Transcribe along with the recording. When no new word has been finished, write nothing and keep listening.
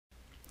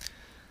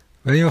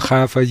When you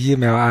have an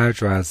email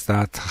address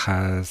that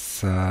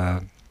has,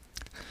 for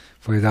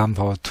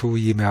example, two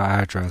email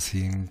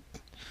addresses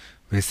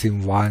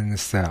within one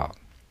cell,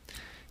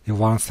 you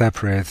want to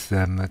separate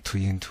them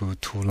into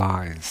two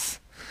lines.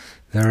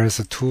 There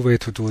is two ways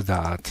to do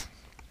that.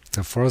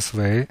 The first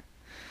way,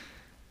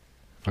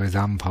 for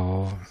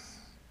example,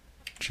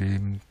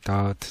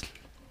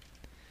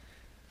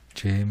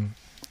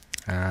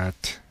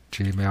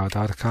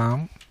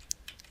 jim@gmail.com,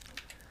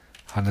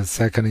 and the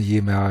second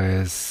email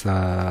is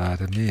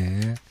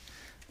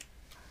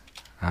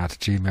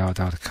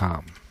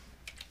admin@gmail.com.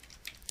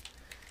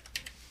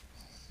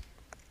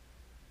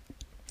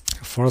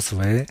 First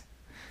way,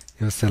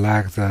 you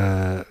select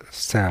the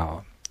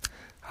cell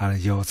and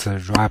use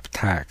wrap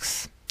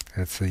text.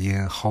 It's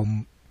in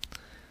home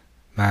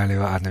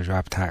menu and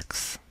wrap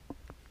text.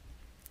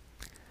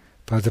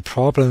 But the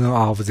problem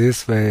of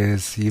this way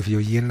is if you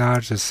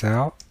enlarge the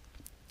cell,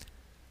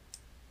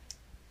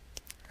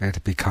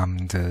 it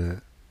becomes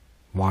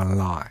one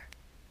line.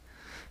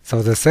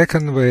 So the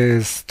second way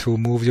is to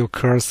move your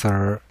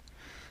cursor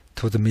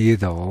to the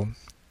middle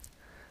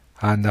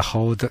and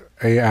hold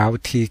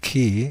Alt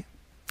key,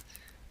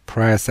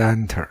 press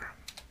enter.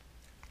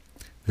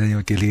 Then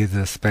you delete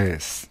the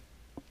space.